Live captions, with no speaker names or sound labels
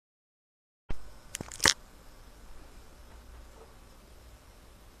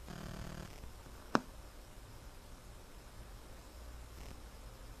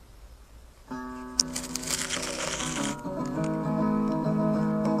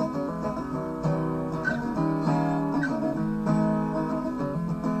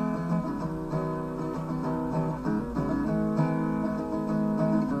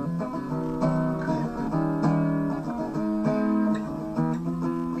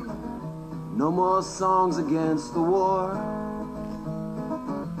No more songs against the war.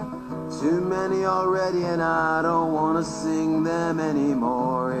 Too many already and I don't wanna sing them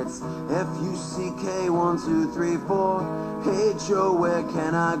anymore. It's F-U-C-K 1, 2, 3, 4. Hey Joe, where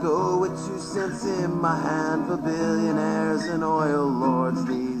can I go with 2 cents in my hand for billionaires and oil lords?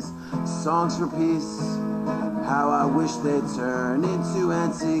 These songs for peace, how I wish they'd turn into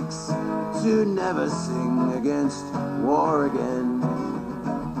antiques to never sing against war again.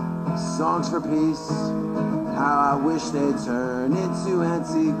 Songs for peace, how I wish they'd turn into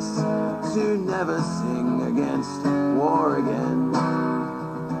antiques to never sing against war again.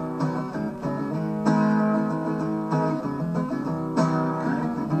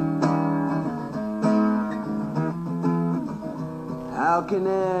 How can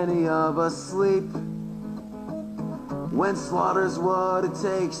any of us sleep when slaughter's what it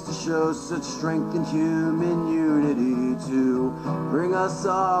takes to show such strength and human unity to bring us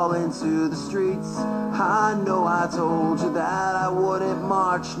all into the streets? I know I told you that I wouldn't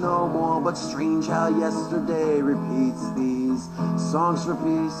march no more, but strange how yesterday repeats. These songs for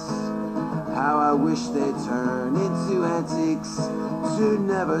peace, how I wish they'd turn into antiques to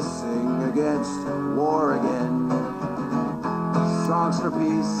never sing against war again. Songs for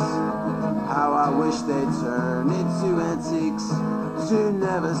peace, how I wish they'd turn into antiques to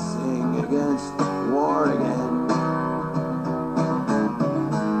never sing against war again.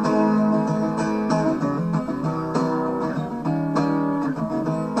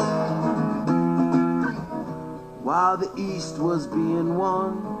 While the East was being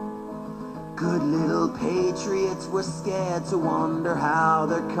won, good little patriots were scared to wonder how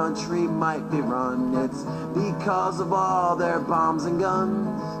their country might be run. It's because of all their bombs and guns.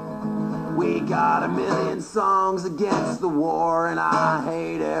 We got a million songs against the war, and I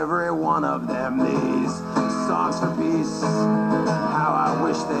hate every one of them. These songs for peace, how I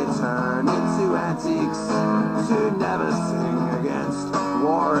wish they'd turn into antiques to never sing against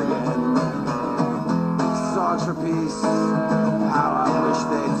war again. Songs for peace, how I wish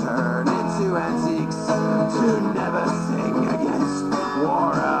they'd turn into antiques to never sing against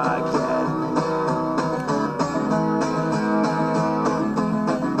war again.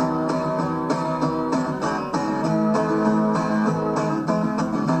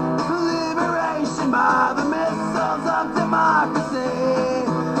 Liberation by the missiles of democracy.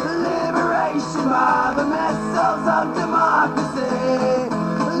 Liberation by the missiles of democracy.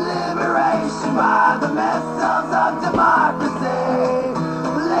 Liberation by the missiles of democracy.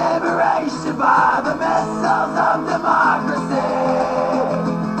 Liberation by the missiles of democracy.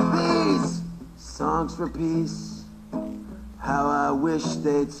 These songs for peace, how I wish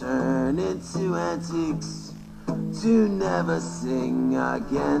they'd turn into antiques to never sing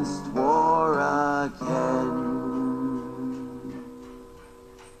against war again.